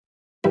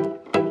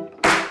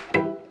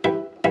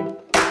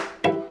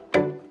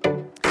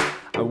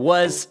I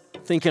was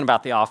thinking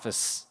about The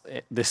Office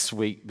this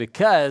week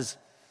because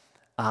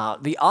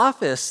The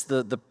Office,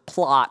 the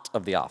plot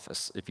of The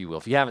Office, if you will,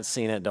 if you haven't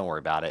seen it, don't worry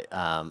about it,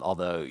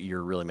 although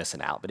you're really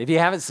missing out. But if you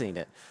haven't seen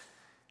it,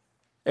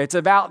 it's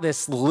about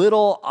this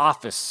little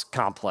office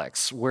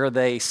complex where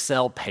they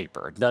sell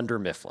paper, Dunder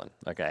Mifflin,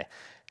 okay?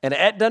 And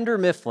at Dunder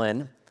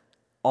Mifflin,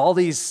 all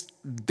these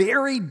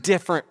very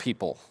different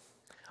people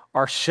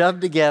are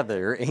shoved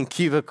together in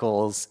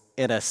cubicles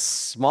in a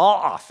small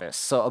office.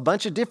 So a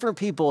bunch of different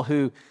people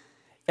who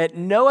at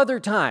no other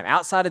time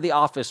outside of the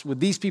office would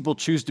these people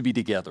choose to be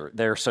together.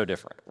 They're so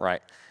different,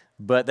 right?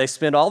 But they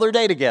spend all their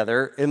day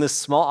together in this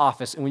small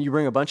office, and when you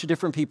bring a bunch of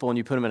different people and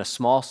you put them in a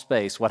small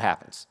space, what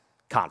happens?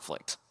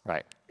 Conflict,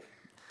 right?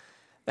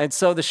 And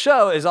so the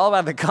show is all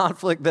about the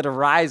conflict that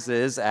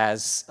arises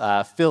as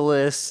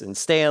Phyllis and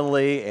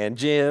Stanley and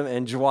Jim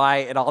and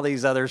Dwight and all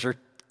these others are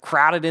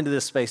crowded into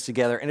this space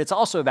together. And it's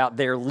also about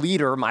their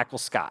leader, Michael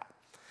Scott.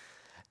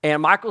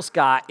 And Michael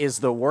Scott is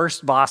the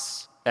worst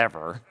boss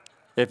ever,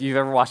 if you've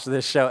ever watched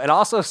this show, and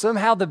also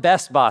somehow the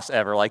best boss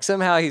ever. Like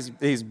somehow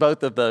he's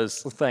both of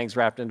those things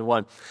wrapped into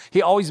one.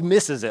 He always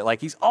misses it.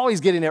 Like he's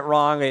always getting it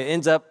wrong. It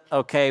ends up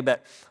okay,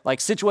 but like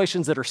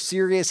situations that are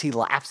serious, he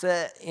laughs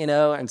at,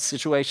 and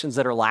situations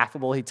that are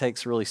laughable, he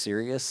takes really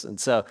serious. And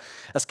so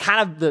that's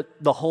kind of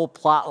the whole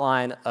plot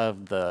line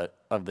of the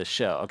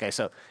show. Okay,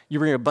 so you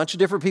bring a bunch of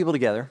different people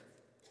together,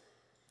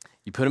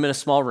 you put them in a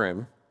small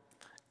room,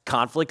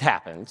 conflict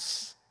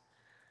happens.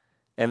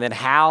 And then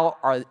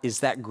is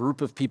that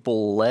group of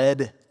people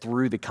led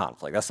through the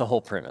conflict? That's the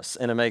whole premise,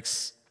 and it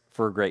makes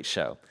for a great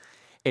show.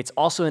 It's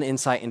also an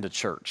insight into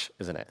church,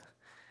 isn't it?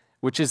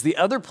 Which is the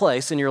other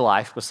place in your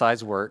life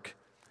besides work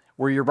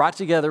where you're brought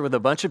together with a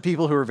bunch of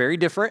people who are very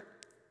different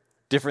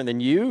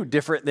than you,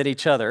 different than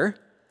each other.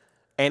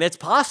 And it's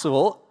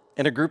possible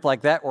in a group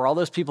like that where all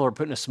those people are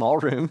put in a small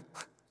room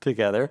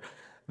together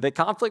that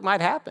conflict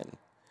might happen.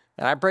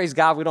 And I praise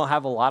God we don't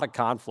have a lot of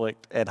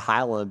conflict at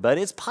Highland, but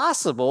it's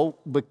possible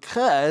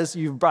because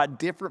you've brought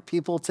different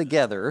people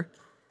together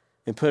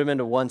and put them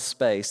into one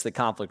space that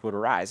conflict would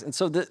arise. And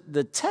so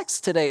the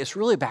text today is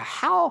really about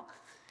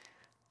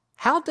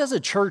how does a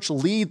church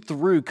lead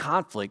through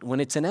conflict when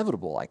it's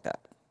inevitable like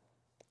that?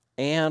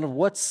 And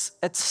what's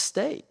at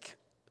stake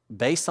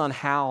based on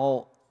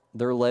how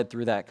they're led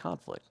through that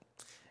conflict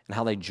and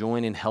how they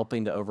join in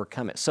helping to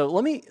overcome it. So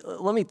let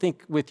me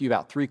think with you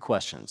about three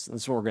questions.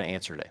 This is what we're going to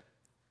answer today.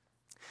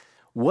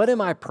 What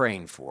am I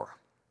praying for?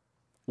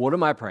 What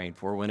am I praying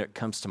for when it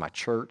comes to my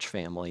church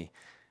family,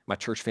 my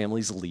church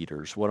family's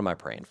leaders? What am I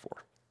praying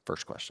for?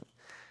 First question.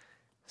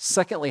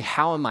 Secondly,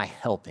 how am I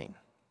helping?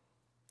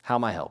 How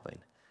am I helping?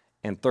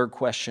 And third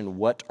question,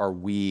 what are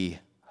we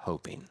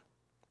hoping?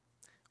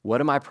 What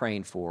am I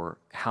praying for?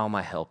 How am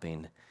I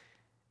helping?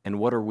 And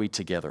what are we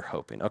together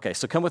hoping? Okay,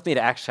 so come with me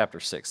to Acts chapter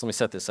 6. Let me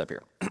set this up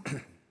here.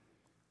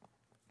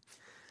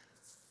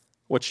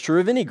 What's true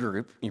of any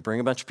group, you bring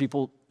a bunch of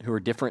people who are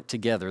different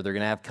together, they're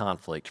going to have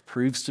conflict,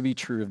 proves to be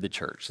true of the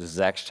church. This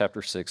is Acts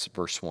chapter 6,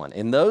 verse 1.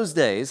 In those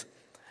days,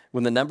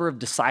 when the number of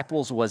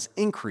disciples was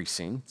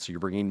increasing, so you're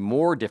bringing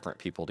more different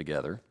people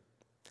together,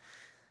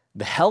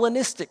 the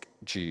Hellenistic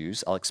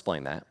Jews, I'll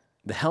explain that,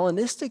 the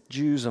Hellenistic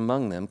Jews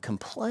among them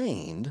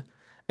complained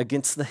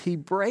against the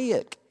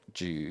Hebraic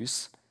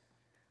Jews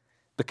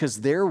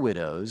because their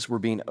widows were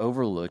being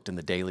overlooked in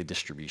the daily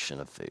distribution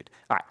of food.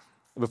 All right.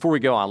 Before we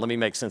go on, let me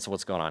make sense of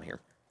what's going on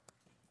here.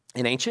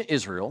 In ancient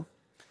Israel,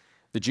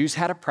 the Jews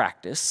had a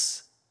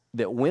practice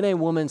that when a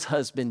woman's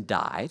husband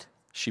died,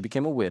 she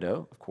became a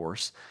widow, of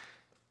course.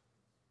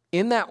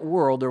 In that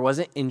world, there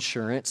wasn't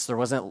insurance, there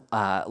wasn't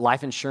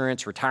life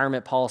insurance,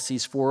 retirement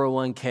policies,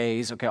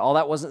 401ks, okay, all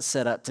that wasn't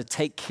set up to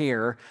take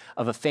care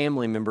of a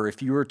family member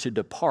if you were to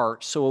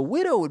depart. So a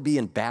widow would be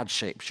in bad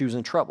shape. She was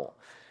in trouble.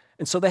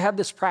 And so they had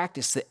this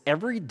practice that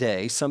every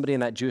day somebody in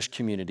that Jewish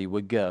community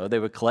would go, they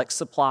would collect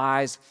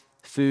supplies,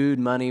 food,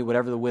 money,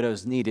 whatever the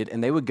widows needed,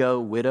 and they would go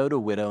widow to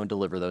widow and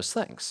deliver those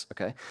things,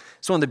 okay?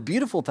 So one of the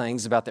beautiful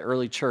things about the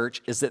early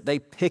church is that they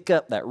pick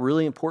up that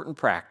really important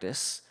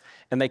practice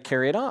and they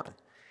carry it on.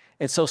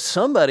 And so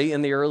somebody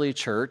in the early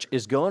church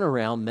is going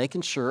around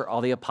making sure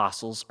all the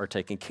apostles are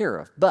taken care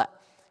of. But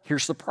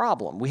here's the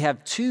problem. We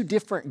have two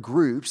different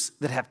groups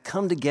that have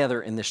come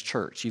together in this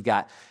church. You've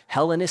got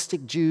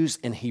Hellenistic Jews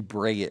and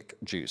Hebraic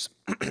Jews.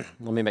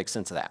 Let me make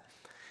sense of that.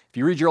 If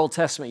you read your Old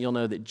Testament, you'll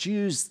know that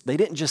Jews, they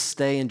didn't just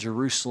stay in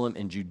Jerusalem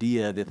and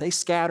Judea, that they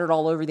scattered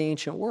all over the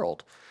ancient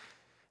world.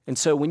 And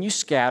so when you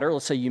scatter,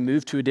 let's say you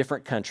move to a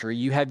different country,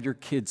 you have your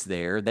kids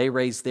there, they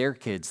raise their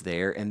kids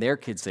there and their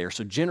kids there.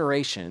 So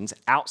generations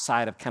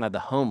outside of kind of the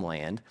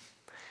homeland,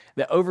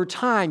 that over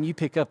time you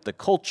pick up the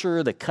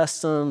culture, the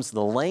customs,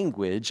 the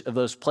language of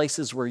those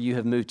places where you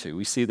have moved to.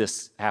 We see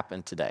this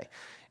happen today.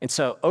 And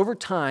so over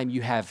time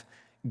you have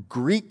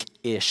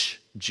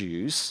Greek-ish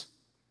Jews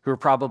who are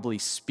probably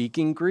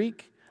speaking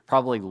Greek,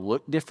 probably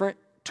look different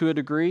to a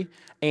degree,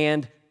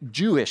 and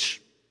Jewish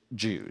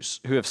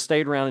Jews who have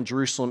stayed around in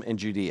Jerusalem and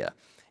Judea.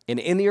 And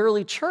in the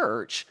early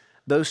church,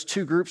 those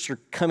two groups are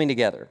coming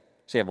together.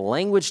 So you have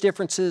language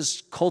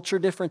differences, culture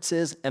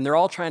differences, and they're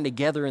all trying to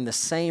gather in the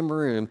same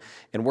room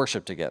and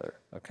worship together,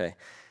 okay?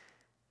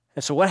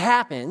 And so what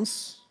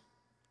happens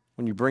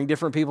when you bring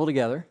different people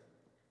together,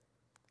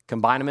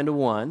 combine them into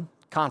one,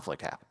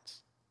 conflict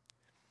happens.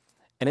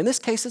 And in this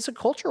case, it's a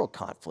cultural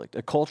conflict,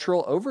 a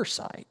cultural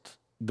oversight.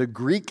 The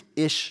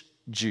Greek-ish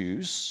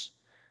Jews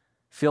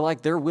feel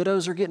like their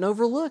widows are getting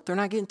overlooked. They're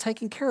not getting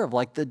taken care of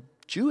like the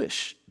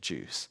Jewish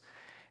Jews.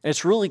 And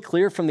it's really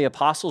clear from the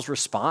apostles'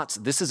 response,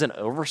 this is an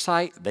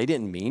oversight. They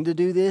didn't mean to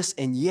do this.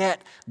 And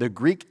yet the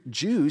Greek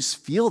Jews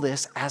feel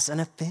this as an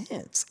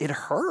offense. It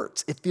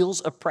hurts. It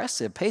feels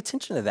oppressive. Pay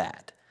attention to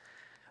that.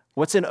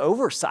 What's an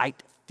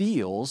oversight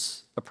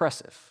feels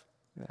oppressive.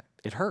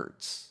 It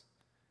hurts.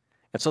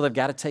 And so they've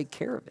got to take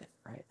care of it,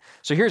 right?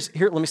 So here,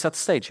 let me set the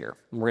stage here.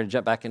 We're going to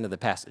jump back into the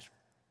passage.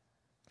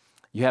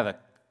 You have a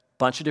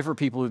bunch of different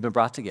people who've been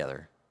brought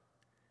together.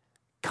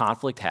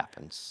 Conflict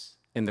happens.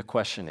 And the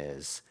question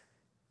is,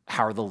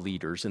 how are the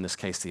leaders, in this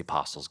case the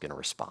apostles, going to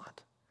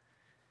respond?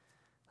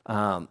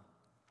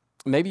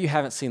 Maybe you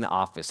haven't seen The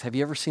Office. Have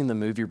you ever seen the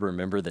movie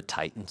Remember the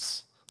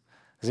Titans?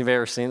 Has anybody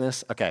ever seen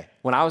this? Okay.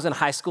 When I was in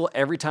high school,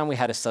 every time we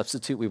had a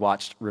substitute, we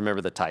watched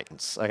Remember the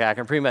Titans. Okay, I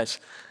can pretty much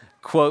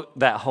quote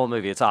that whole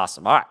movie. It's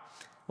awesome. All right.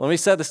 Let me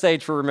set the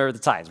stage for Remember the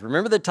Titans.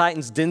 Remember the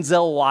Titans,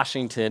 Denzel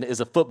Washington is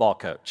a football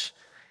coach.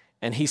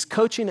 And he's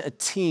coaching a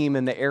team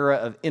in the era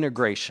of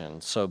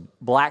integration. So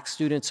black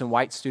students and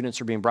white students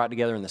are being brought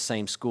together in the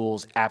same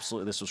schools.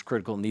 Absolutely, this was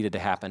critical and needed to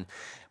happen.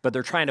 But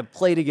they're trying to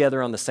play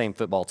together on the same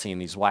football team,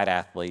 these white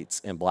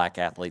athletes and black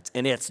athletes,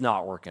 and it's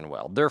not working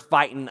well. They're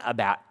fighting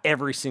about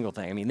every single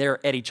thing. I mean, they're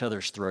at each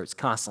other's throats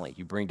constantly.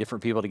 You bring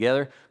different people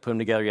together, put them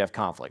together, you have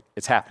conflict.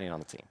 It's happening on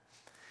the team.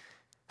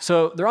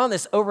 So they're on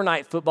this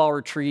overnight football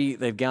retreat.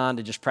 They've gone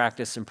to just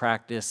practice and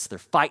practice. They're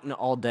fighting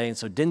all day. And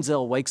so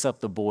Denzel wakes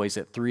up the boys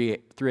at 3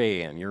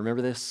 a.m. You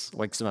remember this?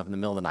 Wakes them up in the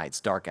middle of the night. It's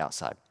dark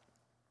outside.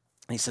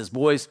 And he says,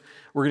 boys,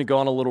 we're going to go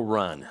on a little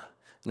run.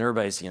 And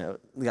everybody's, they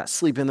got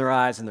sleep in their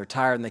eyes and they're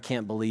tired and they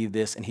can't believe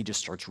this. And he just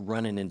starts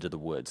running into the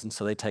woods. And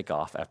so they take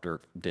off after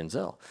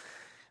Denzel.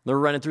 They're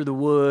running through the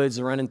woods,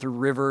 they're running through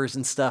rivers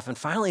and stuff. And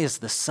finally, as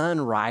the sun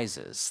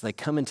rises, they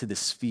come into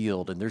this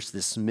field, and there's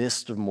this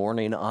mist of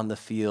morning on the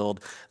field.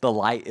 The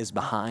light is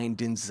behind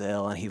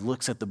Denzel, and he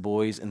looks at the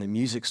boys, and the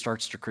music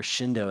starts to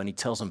crescendo, and he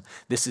tells them,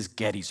 this is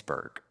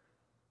Gettysburg.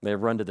 They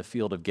run to the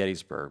field of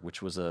Gettysburg,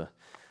 which was a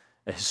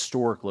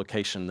historic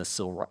location in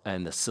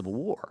the Civil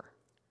War,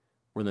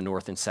 where the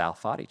North and South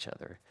fought each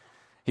other.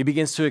 He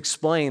begins to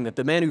explain that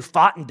the men who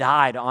fought and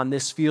died on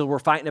this field were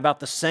fighting about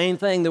the same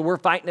thing that we're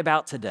fighting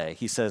about today,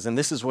 he says. And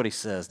this is what he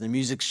says. The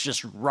music's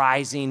just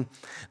rising.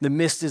 The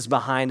mist is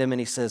behind him.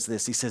 And he says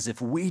this. He says,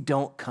 if we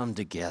don't come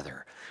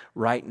together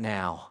right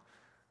now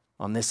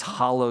on this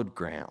hallowed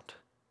ground,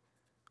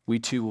 we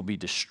too will be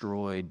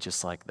destroyed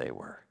just like they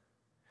were.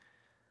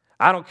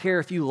 I don't care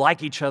if you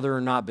like each other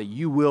or not, but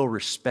you will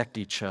respect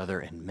each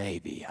other. And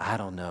maybe, I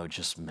don't know,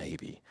 just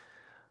maybe,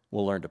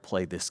 we'll learn to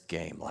play this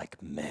game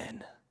like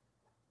men.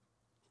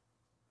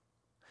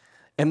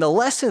 And the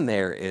lesson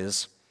there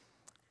is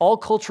all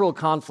cultural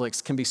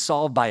conflicts can be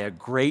solved by a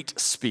great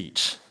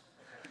speech,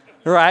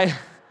 right?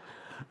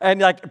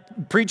 And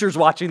like preachers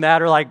watching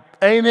that are like,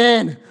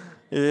 amen.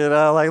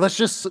 Let's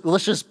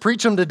just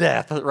preach them to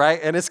death, right?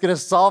 And it's going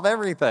to solve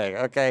everything,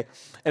 okay?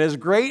 And as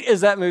great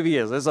as that movie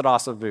is, it's an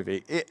awesome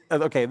movie.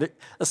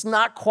 That's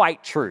not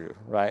quite true,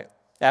 right?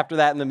 After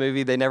that in the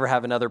movie, they never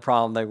have another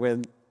problem. They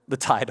win the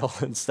title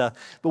and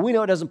stuff. But we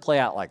know it doesn't play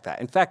out like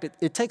that. In fact,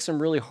 it takes some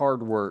really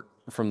hard work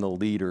from the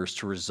leaders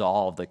to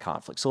resolve the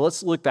conflict. So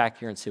let's look back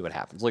here and see what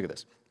happens. Look at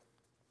this.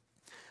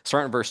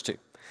 Starting in verse 2.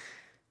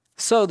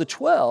 So the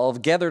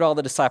 12 gathered all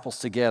the disciples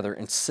together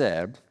and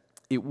said,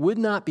 it would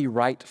not be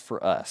right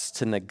for us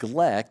to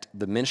neglect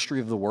the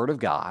ministry of the word of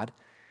God,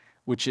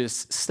 which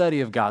is study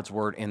of God's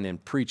word and then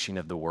preaching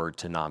of the word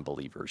to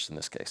non-believers in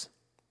this case.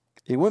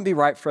 It wouldn't be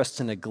right for us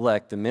to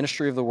neglect the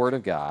ministry of the word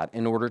of God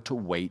in order to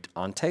wait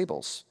on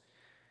tables.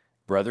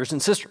 Brothers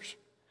and sisters,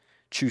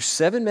 choose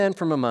 7 men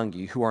from among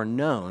you who are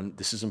known,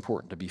 this is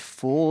important, to be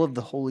full of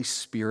the Holy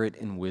Spirit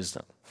and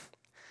wisdom.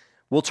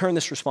 We'll turn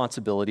this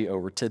responsibility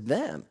over to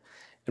them,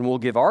 and we'll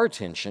give our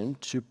attention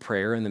to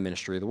prayer and the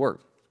ministry of the word.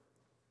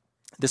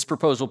 This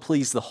proposal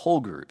pleased the whole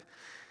group.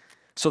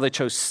 So they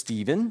chose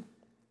Stephen,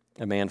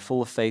 a man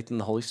full of faith in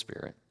the Holy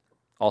Spirit,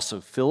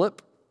 also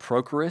Philip,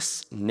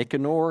 Prochorus,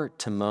 Nicanor,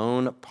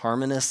 Timon,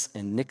 Parmenas,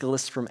 and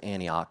Nicholas from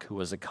Antioch, who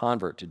was a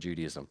convert to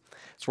Judaism.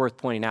 It's worth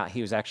pointing out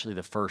he was actually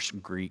the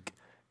first Greek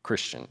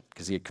Christian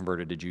because he had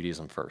converted to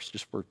Judaism first,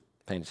 just worth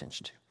paying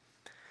attention to.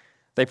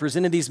 They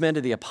presented these men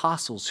to the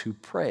apostles who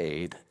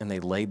prayed, and they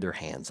laid their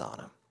hands on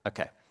them.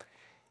 Okay,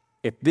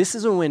 if this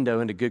is a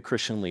window into good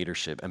Christian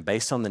leadership, and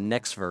based on the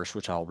next verse,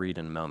 which I'll read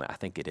in a moment, I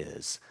think it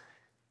is,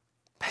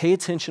 pay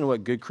attention to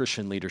what good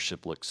Christian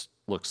leadership looks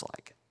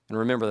like. And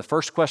remember, the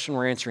first question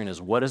we're answering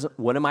is,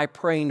 what am I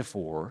praying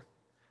for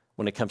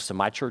when it comes to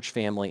my church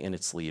family and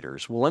its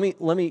leaders? Well,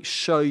 let me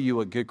show you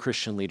what good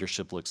Christian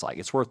leadership looks like.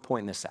 It's worth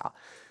pointing this out.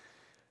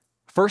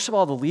 First of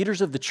all, the leaders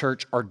of the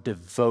church are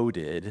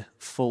devoted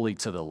fully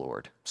to the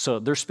Lord. So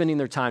they're spending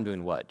their time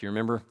doing what? Do you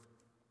remember?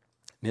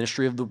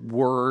 Ministry of the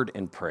word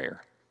and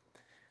prayer.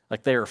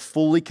 Like they are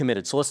fully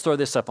committed. So let's throw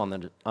this up on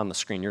the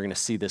screen. You're going to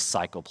see this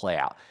cycle play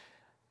out.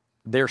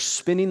 They're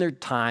spending their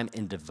time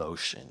in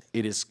devotion.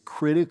 It is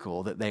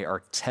critical that they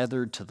are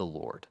tethered to the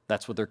Lord.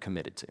 That's what they're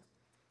committed to.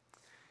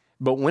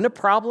 But when a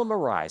problem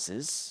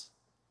arises,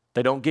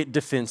 they don't get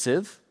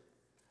defensive.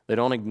 They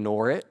don't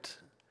ignore it.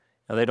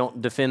 They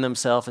don't defend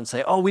themselves and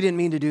say, oh, we didn't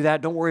mean to do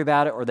that. Don't worry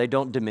about it. Or they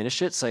don't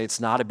diminish it, say it's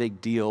not a big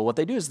deal. What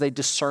they do is they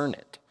discern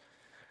it.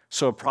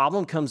 So a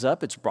problem comes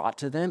up, it's brought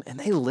to them, and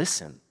they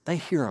listen. They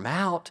hear them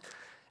out,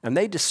 and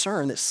they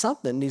discern that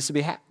something needs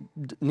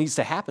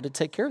to happen to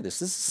take care of this.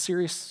 This is a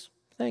serious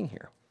thing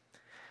here.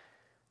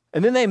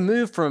 And then they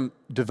move from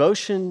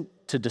devotion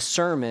to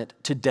discernment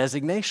to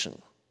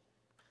designation.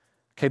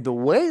 Okay, the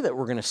way that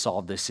we're going to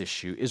solve this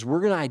issue is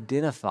we're going to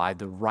identify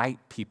the right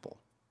people.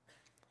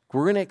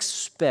 We're going to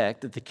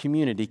expect that the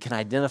community can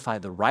identify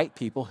the right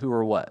people who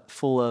are what?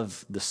 Full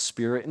of the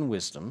Spirit and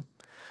wisdom.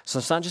 So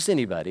it's not just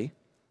anybody.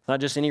 Not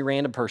just any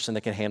random person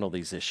that can handle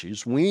these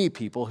issues. We need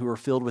people who are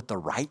filled with the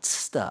right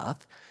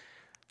stuff.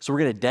 So we're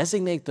going to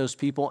designate those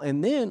people,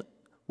 and then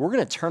we're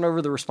going to turn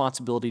over the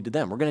responsibility to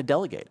them. We're going to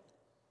delegate it.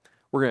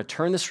 We're going to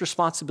turn this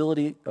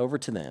responsibility over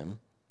to them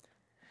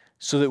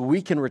so that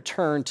we can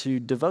return to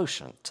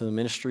devotion, to the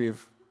ministry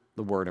of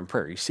the word and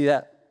prayer. You see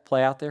that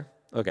play out there?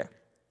 Okay.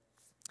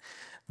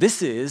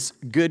 This is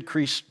good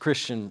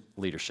Christian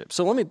leadership.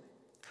 So let me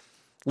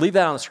leave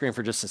that on the screen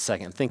for just a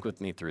second. Think with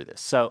me through this.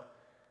 So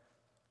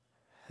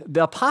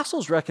the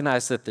apostles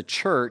recognized that the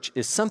church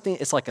is something,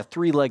 it's like a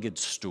three-legged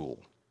stool.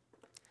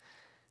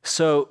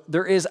 So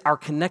there is our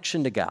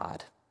connection to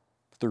God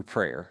through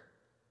prayer.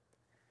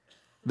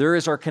 There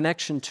is our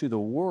connection to the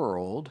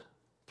world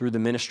through the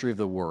ministry of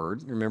the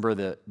word. Remember,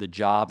 the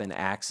job in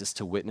Acts is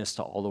to witness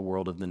to all the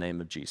world of the name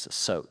of Jesus.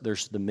 So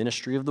there's the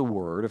ministry of the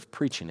word, of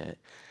preaching it.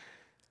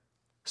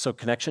 So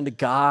connection to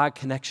God,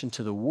 connection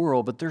to the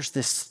world, but there's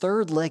this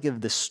third leg of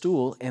the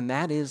stool, and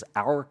that is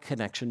our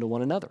connection to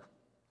one another.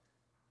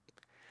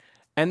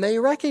 And they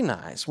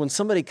recognize when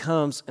somebody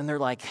comes and they're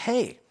like,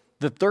 hey,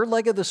 the third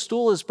leg of the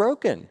stool is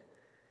broken.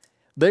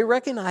 They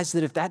recognize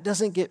that if that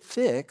doesn't get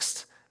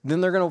fixed, then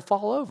they're going to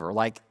fall over.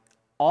 Like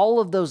all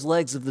of those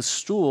legs of the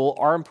stool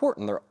are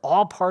important. They're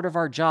all part of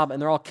our job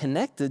and they're all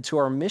connected to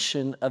our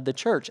mission of the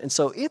church. And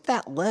so if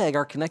that leg,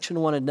 our connection to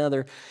one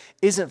another,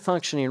 isn't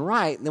functioning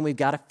right, then we've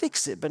got to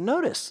fix it. But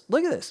notice,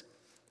 look at this.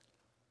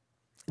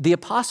 The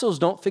apostles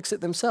don't fix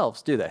it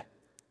themselves, do they?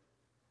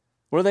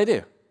 What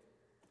do?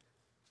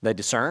 They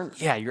discern,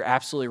 yeah, you're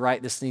absolutely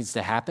right, this needs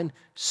to happen.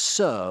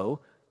 So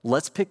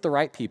let's pick the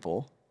right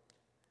people,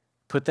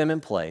 put them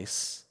in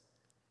place,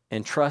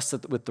 and trust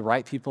that with the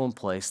right people in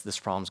place, this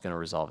problem's going to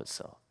resolve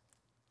itself.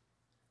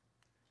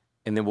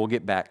 And then we'll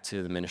get back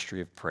to the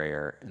ministry of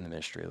prayer and the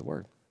ministry of the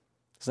word.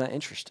 Isn't that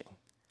interesting?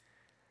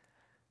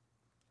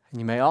 And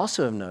you may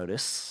also have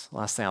noticed,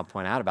 last thing I'll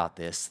point out about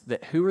this,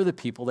 that who are the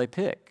people they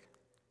pick?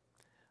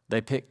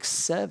 They pick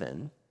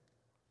 7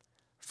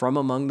 from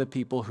among the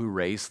people who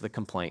raised the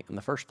complaint in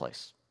the first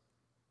place.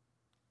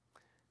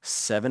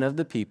 7 of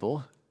the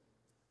people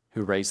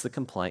who raised the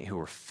complaint, who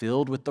were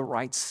filled with the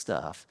right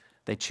stuff,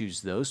 they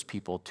choose those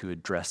people to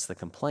address the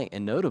complaint.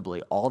 And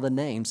notably, all the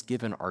names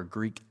given are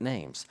Greek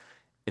names.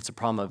 It's a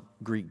problem of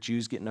Greek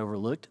Jews getting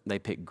overlooked. They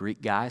pick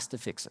Greek guys to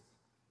fix it.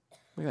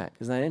 Look at that.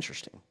 Isn't that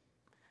interesting?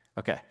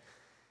 Okay.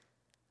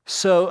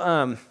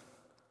 So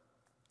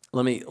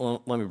let me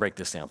break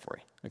this down for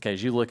you. Okay,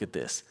 as you look at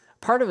this.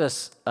 Part of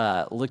us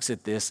looks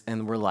at this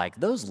and we're like,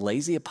 those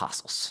lazy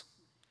apostles,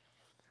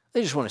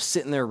 they just want to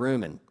sit in their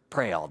room and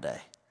pray all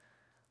day.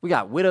 We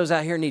got widows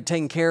out here need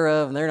taken care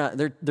of,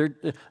 and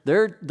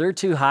they're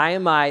too high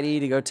and mighty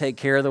to go take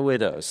care of the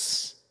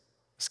widows.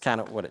 It's kind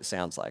of what it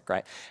sounds like,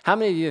 right? How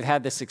many of you have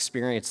had this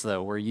experience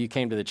though, where you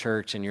came to the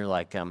church and you're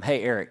like,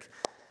 hey Eric,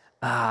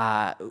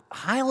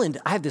 Highland,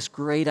 I have this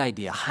great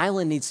idea.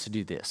 Highland needs to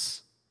do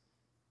this.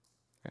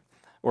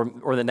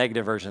 Or the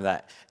negative version of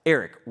that.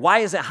 Eric, why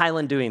isn't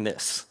Highland doing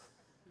this?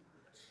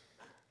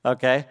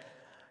 Okay?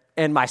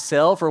 And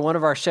myself or one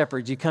of our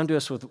shepherds, you come to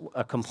us with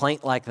a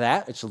complaint like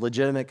that. It's a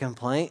legitimate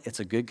complaint. It's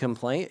a good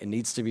complaint. It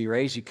needs to be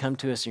raised. You come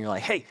to us and you're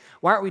like, hey,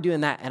 why aren't we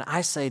doing that? And I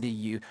say to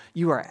you,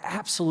 you are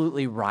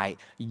absolutely right.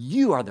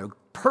 You are the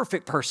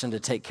perfect person to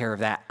take care of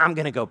that. I'm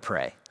going to go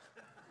pray.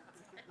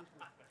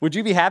 Would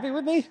you be happy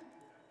with me?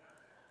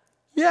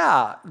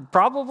 Yeah,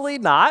 probably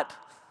not.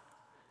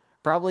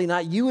 Probably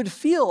not. You would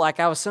feel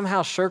like I was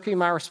somehow shirking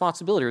my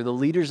responsibility, or the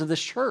leaders of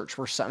this church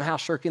were somehow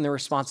shirking their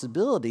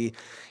responsibility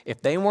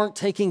if they weren't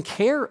taking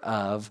care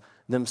of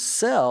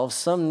themselves,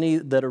 some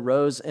need that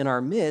arose in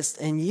our midst.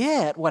 And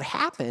yet, what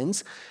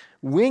happens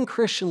when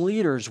Christian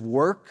leaders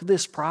work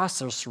this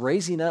process,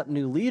 raising up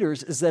new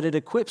leaders, is that it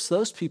equips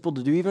those people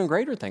to do even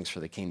greater things for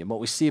the kingdom. What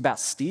we see about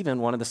Stephen,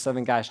 one of the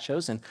 7 guys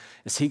chosen,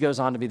 is he goes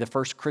on to be the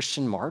first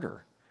Christian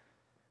martyr.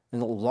 In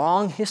the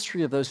long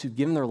history of those who've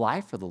given their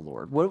life for the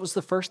Lord, what was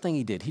the first thing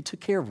he did? He took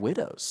care of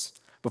widows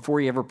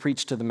Before he ever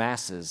preached to the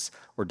masses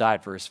or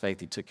died for his faith,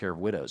 he took care of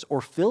widows.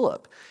 Or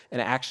Philip in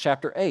Acts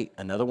chapter 8,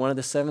 another one of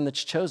the 7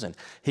 that's chosen.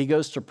 He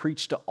goes to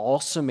preach to all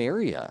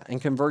Samaria and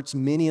converts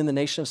many in the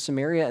nation of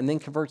Samaria and then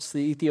converts the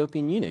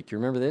Ethiopian eunuch. You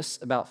remember this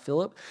about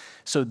Philip?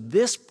 So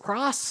this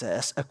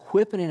process,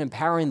 equipping and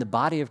empowering the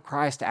body of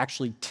Christ to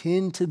actually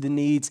tend to the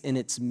needs in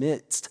its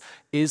midst,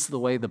 is the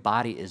way the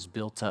body is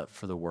built up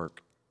for the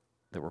work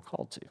that we're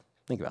called to.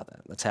 Think about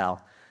that. That's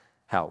how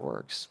it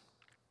works.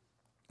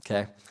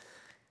 Okay?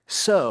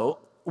 So,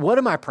 what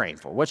am I praying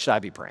for? What should I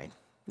be praying?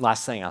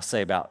 Last thing I'll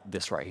say about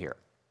this right here.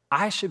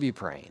 I should be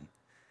praying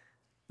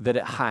that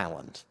at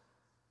Highland,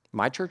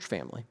 my church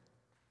family,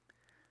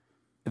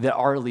 that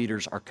our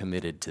leaders are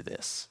committed to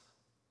this.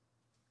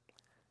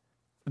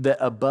 That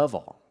above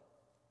all,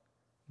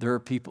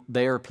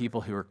 they are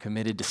people who are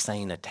committed to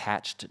staying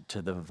attached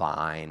to the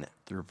vine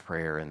through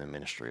prayer and the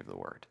ministry of the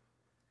word.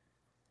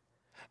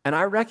 And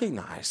I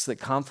recognize that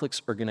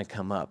conflicts are going to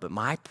come up, but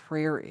my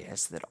prayer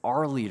is that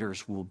our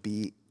leaders will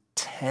be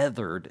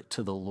tethered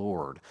to the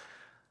Lord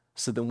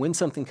so that when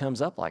something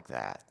comes up like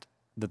that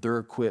they're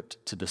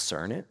equipped to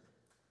discern it,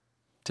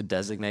 to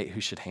designate who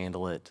should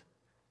handle it,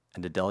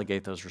 and to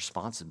delegate those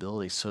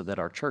responsibilities so that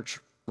our church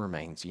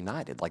remains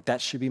united. Like,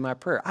 that should be my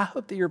prayer. I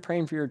hope that you're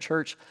praying for your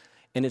church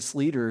and its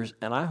leaders,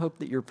 and I hope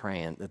that you're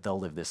praying that they'll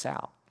live this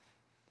out.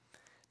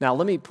 Now,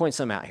 let me point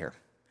something out here.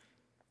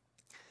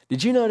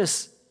 Did you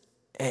notice,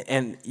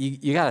 and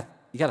you got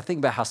to think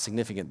about how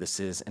significant this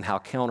is and how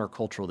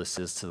countercultural this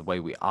is to the way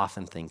we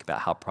often think about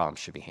how problems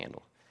should be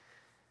handled.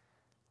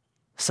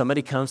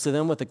 Somebody comes to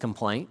them with a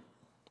complaint,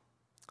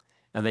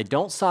 and they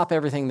don't stop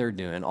everything they're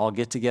doing, all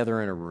get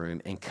together in a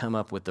room and come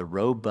up with a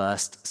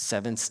robust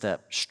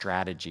 7-step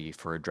strategy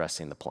for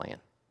addressing the plan.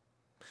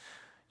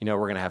 You know,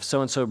 we're going to have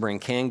so-and-so bring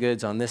canned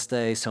goods on this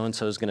day.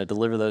 So-and-so is going to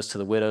deliver those to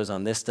the widows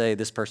on this day.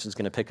 This person's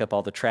going to pick up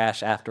all the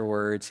trash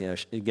afterwards. You know,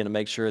 you're going to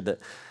make sure that,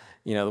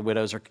 you know, the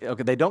widows are,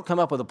 okay, they don't come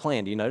up with a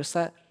plan. Do you notice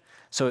that?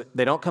 So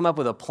they don't come up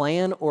with a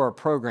plan or a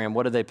program.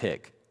 What do they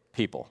pick?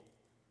 People.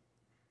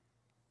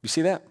 You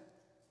see that?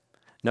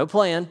 No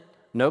plan,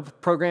 no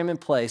program in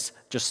place,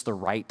 just the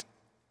right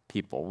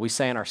people. We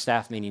say in our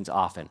staff meetings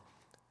often,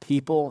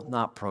 people,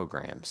 not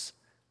programs.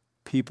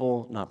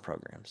 People, not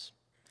programs.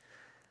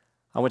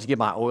 I went to get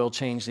my oil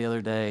change the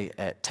other day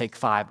at Take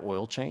 5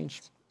 Oil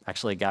Change.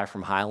 Actually, a guy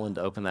from Highland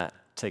opened that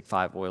Take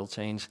 5 Oil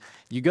Change.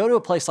 You go to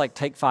a place like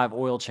Take 5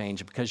 Oil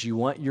Change because you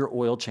want your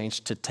oil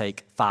change to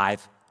take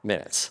 5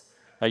 minutes.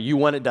 You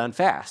want it done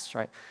fast,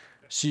 right?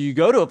 So you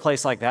go to a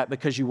place like that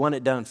because you want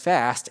it done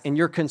fast, and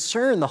your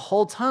concern the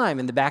whole time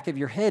in the back of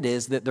your head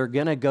is that they're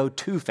going to go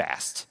too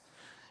fast.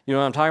 You know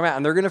what I'm talking about?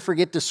 And they're going to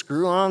forget to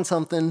screw on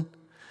something.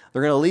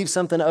 They're going to leave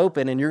something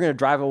open, and you're going to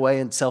drive away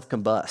and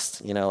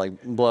self-combust, you know,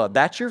 like blow up.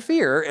 That's your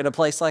fear in a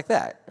place like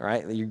that,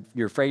 right?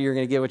 You're afraid you're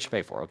going to get what you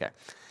pay for, okay.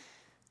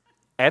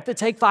 At the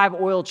Take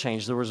 5 Oil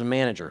Change, there was a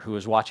manager who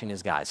was watching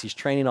his guys. He's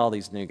training all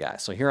these new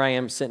guys. So here I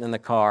am sitting in the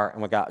car,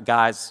 and we got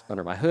guys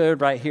under my hood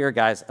right here,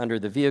 guys under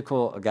the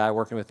vehicle, a guy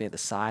working with me at the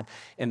side.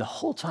 And the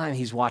whole time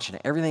he's watching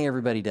everything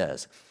everybody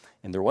does.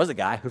 And there was a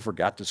guy who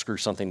forgot to screw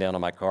something down on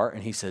my car,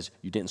 and he says,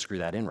 "You didn't screw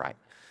that in right."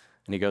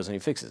 And he goes and he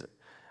fixes it.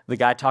 The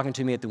guy talking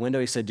to me at the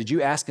window, he said, "Did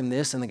you ask him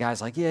this?" And the guy's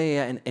like,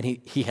 yeah. And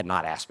he had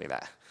not asked me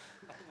that.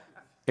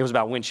 It was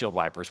about windshield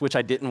wipers, which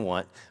I didn't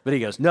want. But he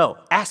goes, "No,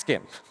 ask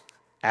him.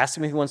 Ask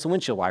him if he wants the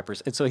windshield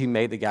wipers." And so he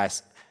made the guy,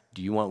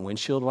 "Do you want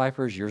windshield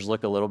wipers? Yours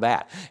look a little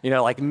bad." You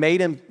know, like made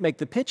him make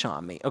the pitch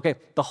on me. Okay,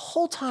 the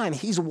whole time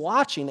he's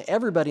watching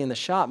everybody in the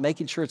shop,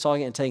 making sure it's all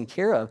getting taken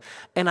care of.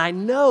 And I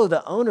know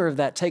the owner of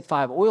that Take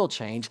 5 Oil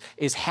Change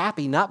is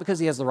happy, not because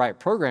he has the right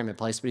program in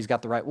place, but he's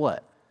got the right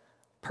what?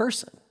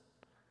 Person.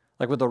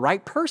 Like with the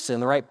right person,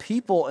 the right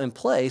people in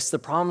place, the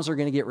problems are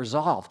going to get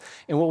resolved.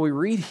 And what we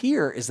read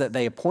here is that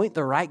they appoint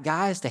the right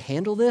guys to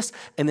handle this,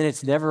 and then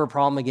it's never a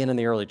problem again in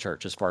the early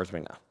church, as far as we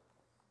know.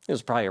 It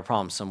was probably a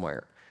problem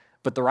somewhere.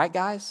 But the right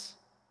guys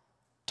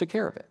took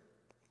care of it.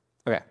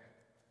 Okay.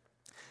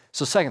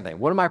 So second thing,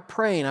 what am I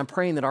praying? I'm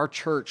praying that our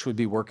church would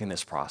be working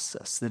this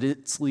process, that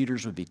its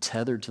leaders would be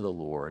tethered to the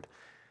Lord,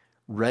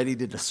 ready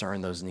to discern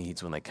those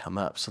needs when they come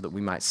up so that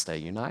we might stay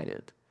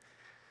united.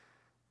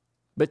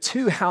 But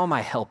two, how am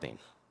I helping?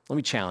 Let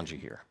me challenge you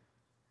here.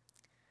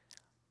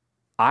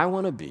 I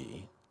want to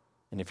be,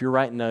 and if you're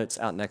writing notes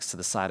out next to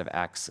the side of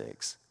Acts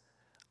 6,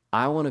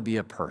 I want to be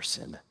a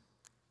person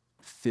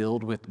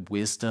filled with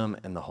wisdom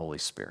and the Holy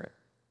Spirit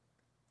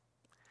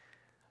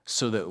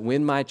so that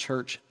when my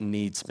church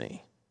needs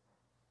me,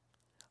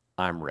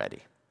 I'm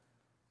ready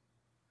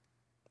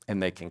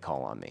and they can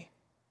call on me.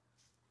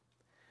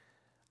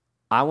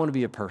 I want to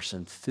be a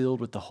person filled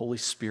with the Holy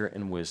Spirit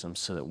and wisdom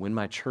so that when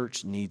my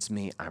church needs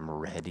me, I'm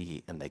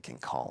ready and they can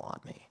call on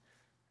me.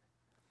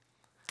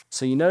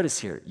 So you notice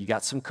here, you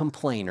got some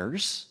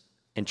complainers,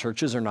 and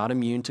churches are not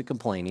immune to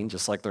complaining,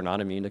 just like they're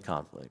not immune to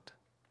conflict.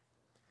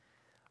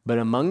 But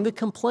among the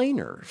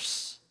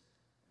complainers,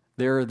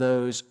 there are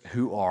those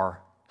who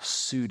are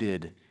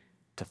suited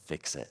to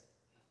fix it.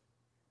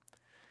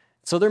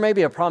 So there may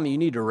be a problem you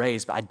need to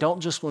raise, but I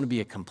don't just want to be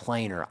a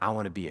complainer. I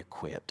want to be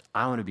equipped.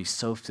 I want to be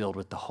so filled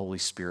with the Holy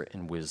Spirit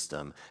and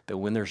wisdom that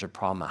when there's a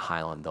problem at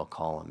Highland, they'll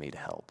call on me to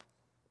help.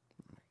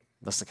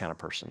 That's the kind of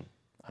person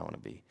I want to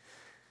be.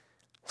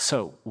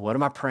 So what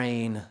am I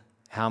praying?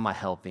 How am I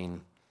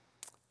helping?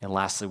 And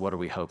lastly, what are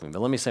we hoping?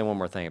 But let me say one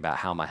more thing about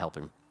how am I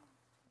helping.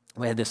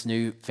 We had this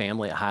new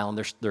family at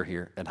Highland. They're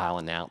here at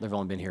Highland now. They've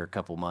only been here a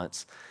couple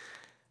months.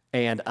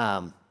 And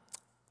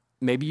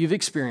maybe you've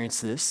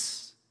experienced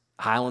this.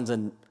 Highland's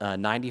a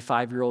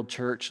 95-year-old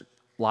church.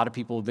 A lot of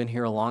people have been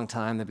here a long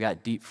time. They've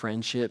got deep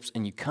friendships.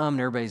 And you come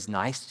and everybody's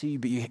nice to you,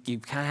 but you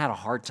kind of had a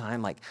hard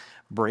time like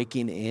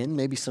breaking in.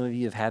 Maybe some of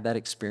you have had that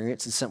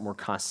experience. It's something we're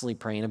constantly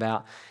praying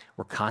about.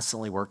 We're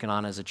constantly working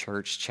on as a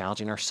church,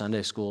 challenging our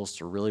Sunday schools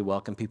to really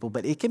welcome people.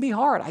 But it can be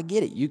hard. I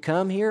get it. You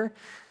come here,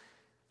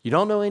 you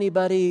don't know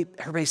anybody.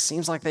 Everybody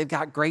seems like they've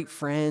got great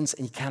friends,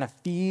 and you kind of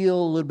feel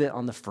a little bit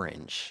on the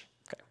fringe.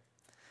 Okay.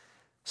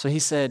 So he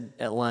said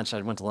at lunch,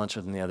 I went to lunch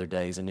with him the other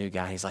day. He's a new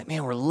guy. He's like,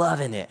 man, we're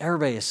loving it.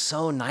 Everybody is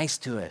so nice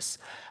to us.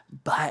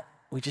 But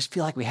we just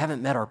feel like we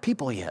haven't met our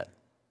people yet.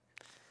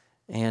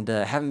 And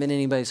haven't been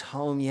anybody's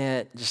home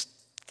yet. Just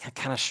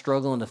kind of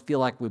struggling to feel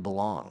like we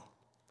belong.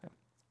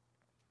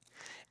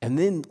 And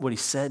then what he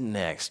said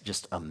next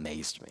just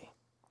amazed me.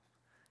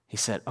 He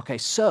said, okay,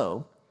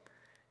 so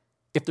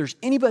if there's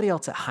anybody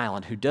else at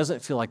Highland who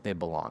doesn't feel like they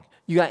belong,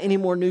 you got any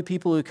more new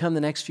people who come the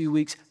next few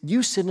weeks,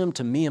 you send them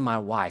to me and my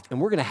wife,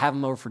 and we're going to have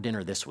them over for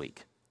dinner this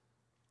week.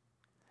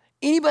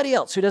 Anybody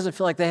else who doesn't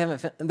feel like they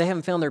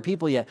haven't found their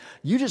people yet,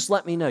 you just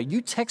let me know. You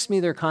text me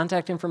their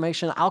contact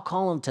information. I'll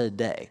call them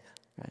today.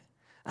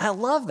 I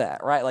love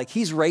that, right? Like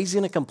he's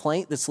raising a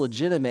complaint that's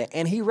legitimate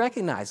and he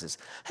recognizes,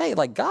 hey,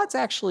 like God's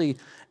actually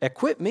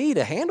equipped me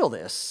to handle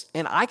this.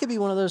 And I could be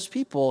one of those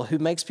people who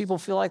makes people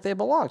feel like they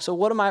belong. So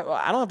I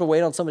don't have to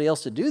wait on somebody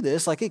else to do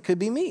this. Like it could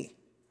be me.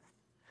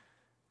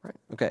 Right?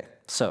 Okay.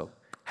 So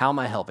how am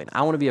I helping?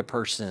 I want to be a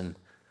person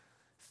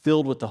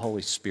filled with the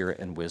Holy Spirit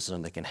and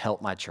wisdom that can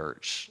help my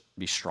church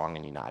be strong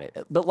and united.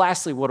 But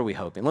lastly, what are we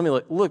hoping? Let me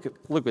look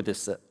at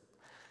this.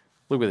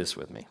 Look at this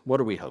with me. What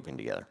are we hoping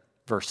together?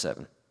 Verse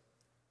 7.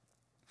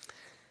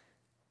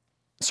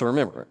 So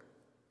remember,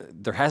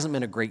 there hasn't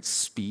been a great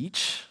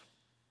speech,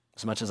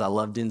 as much as I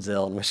love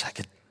Denzel and wish I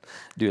could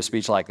do a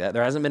speech like that.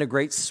 There hasn't been a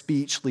great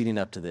speech leading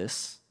up to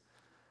this.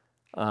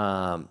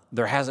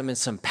 There hasn't been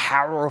some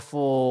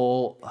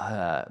powerful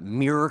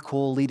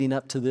miracle leading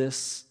up to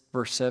this,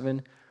 verse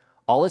 7.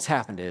 All that's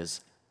happened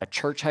is a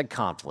church had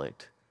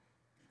conflict.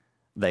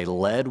 They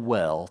led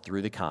well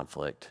through the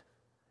conflict.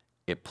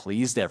 It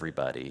pleased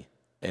everybody.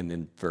 And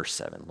then verse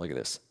 7, look at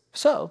this.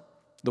 So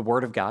the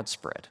word of God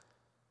spread.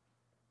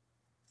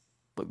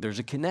 Look, there's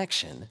a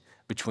connection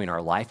between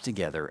our life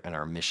together and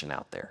our mission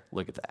out there.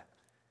 Look at that.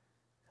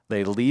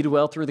 They lead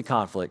well through the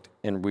conflict,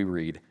 and we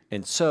read,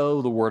 and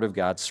so the word of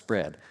God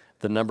spread.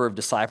 The number of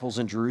disciples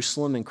in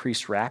Jerusalem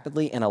increased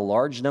rapidly, and a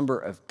large number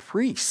of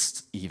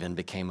priests even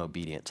became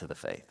obedient to the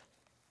faith.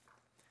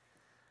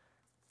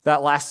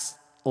 That last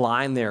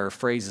line there,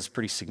 phrase, is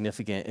pretty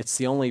significant. It's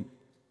the only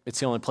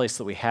place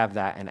that we have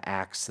that in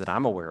Acts that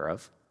I'm aware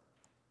of,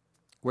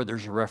 where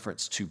there's a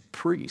reference to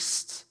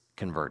priests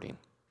converting.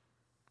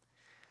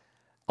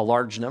 A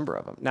large number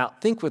of them. Now,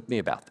 think with me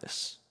about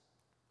this.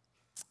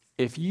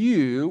 If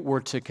you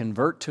were to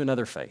convert to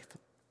another faith,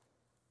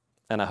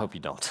 and I hope you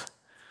don't,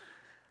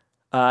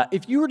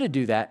 if you were to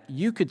do that,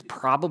 you could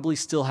probably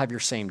still have your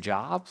same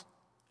job.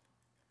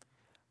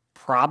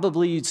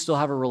 Probably you'd still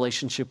have a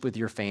relationship with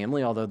your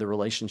family, although the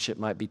relationship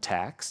might be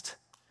taxed.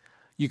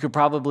 You could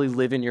probably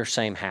live in your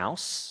same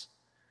house.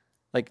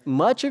 Like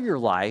much of your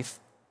life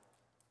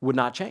would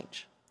not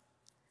change.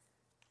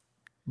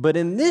 But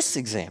in this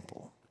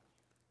example,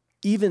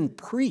 even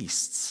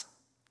priests,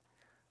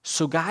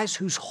 so guys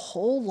whose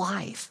whole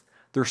life,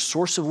 their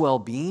source of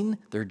well-being,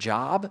 their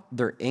job,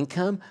 their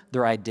income,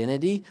 their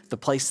identity, the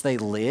place they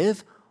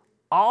live,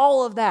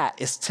 all of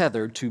that is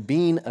tethered to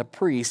being a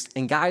priest,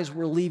 and guys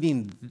were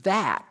leaving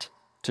that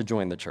to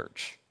join the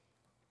church.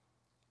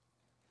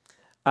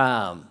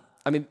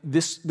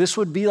 This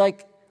would be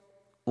like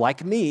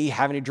me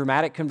having a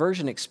dramatic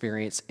conversion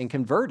experience and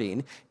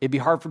converting. It'd be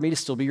hard for me to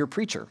still be your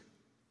preacher.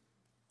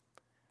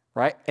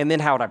 Right? And then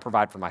how would I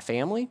provide for my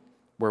family?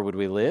 Where would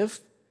we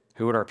live?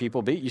 Who would our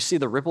people be? You see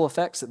the ripple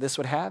effects that this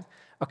would have?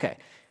 Okay.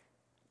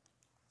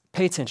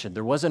 Pay attention.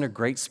 There wasn't a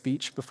great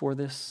speech before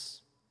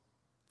this.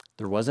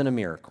 There wasn't a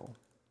miracle.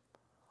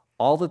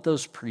 All that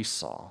those priests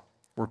saw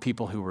were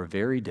people who were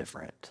very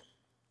different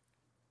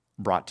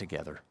brought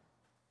together.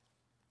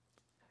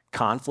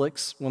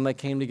 Conflicts when they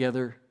came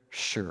together,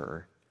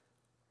 sure.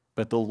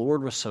 But the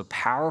Lord was so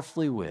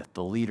powerfully with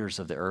the leaders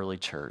of the early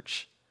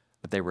church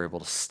that they were able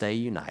to stay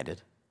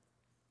united,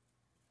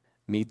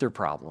 meet their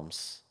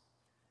problems,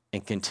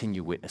 and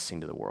continue witnessing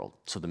to the world.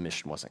 So the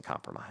mission wasn't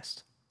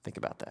compromised. Think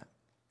about that.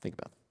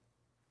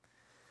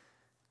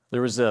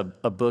 There was a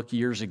book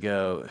years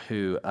ago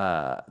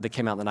that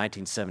came out in the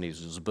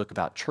 1970s. It was a book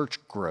about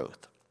church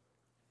growth,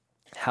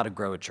 how to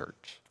grow a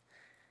church.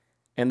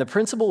 And the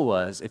principle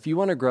was, if you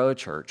want to grow a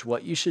church,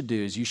 what you should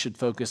do is you should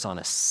focus on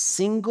a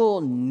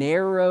single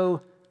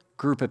narrow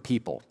group of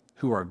people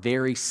who are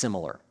very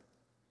similar.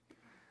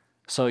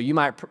 So you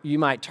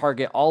might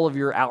target all of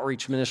your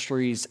outreach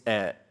ministries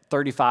at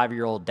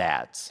 35-year-old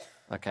dads,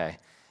 okay?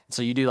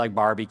 So you do like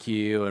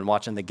barbecue and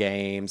watching the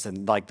games,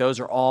 and like those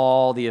are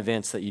all the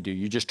events that you do.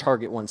 You just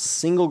target one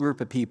single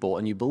group of people,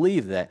 and you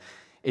believe that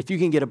if you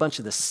can get a bunch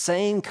of the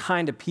same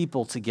kind of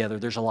people together,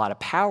 there's a lot of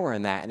power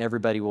in that, and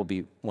everybody will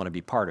want to be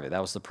part of it. That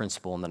was the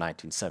principle in the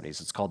 1970s.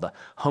 It's called the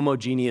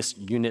homogeneous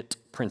unit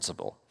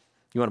principle.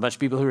 You want a bunch of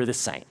people who are the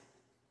same.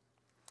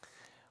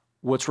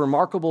 What's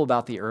remarkable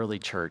about the early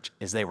church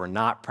is they were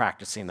not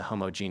practicing the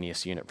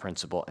homogeneous unit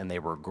principle, and they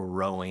were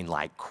growing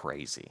like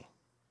crazy.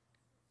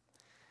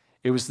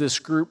 It was this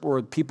group where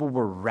people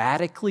were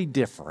radically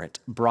different,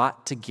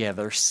 brought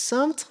together,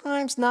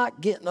 sometimes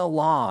not getting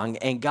along,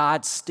 and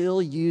God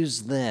still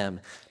used them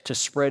to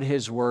spread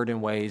his word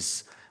in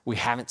ways we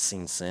haven't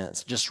seen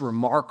since. Just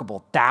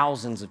remarkable,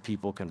 thousands of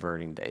people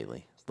converting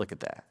daily. Look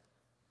at that.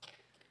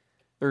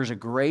 There's a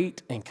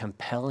great and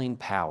compelling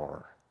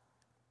power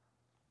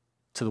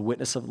to the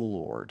witness of the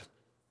Lord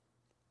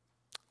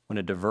when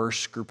a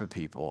diverse group of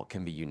people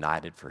can be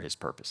united for his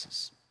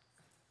purposes.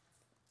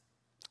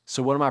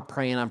 So what am I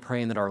praying? I'm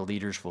praying that our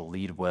leaders will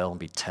lead well and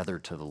be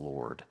tethered to the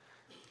Lord.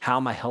 How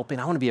am I helping?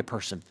 I want to be a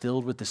person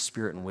filled with the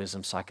Spirit and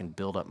wisdom so I can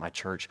build up my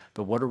church.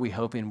 But what are we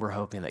hoping? We're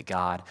hoping that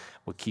God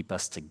will keep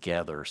us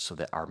together so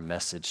that our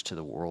message to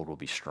the world will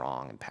be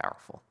strong and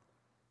powerful.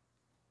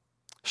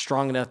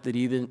 Strong enough that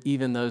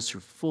even those who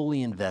are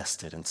fully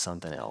invested in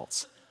something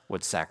else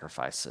would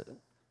sacrifice it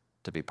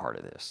to be part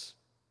of this.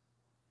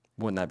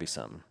 Wouldn't that be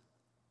something?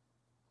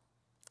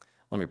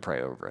 Let me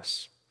pray over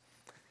us.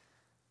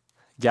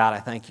 God,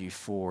 I thank you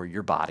for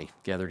your body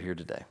gathered here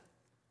today.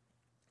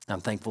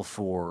 I'm thankful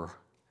for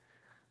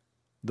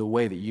the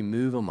way that you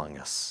move among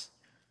us.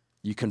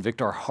 You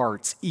convict our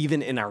hearts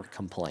even in our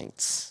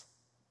complaints.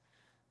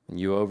 And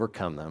you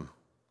overcome them,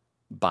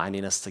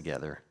 binding us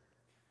together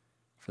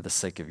for the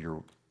sake of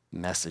your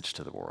message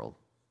to the world.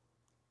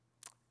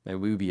 May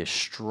we be a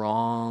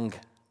strong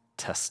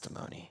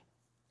testimony,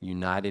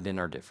 united in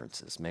our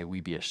differences. May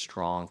we be a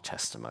strong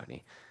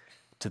testimony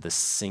to the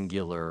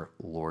singular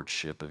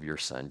lordship of your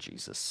Son,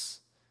 Jesus,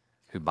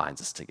 who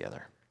binds us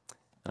together.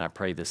 And I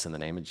pray this in the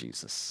name of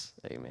Jesus.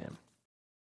 Amen.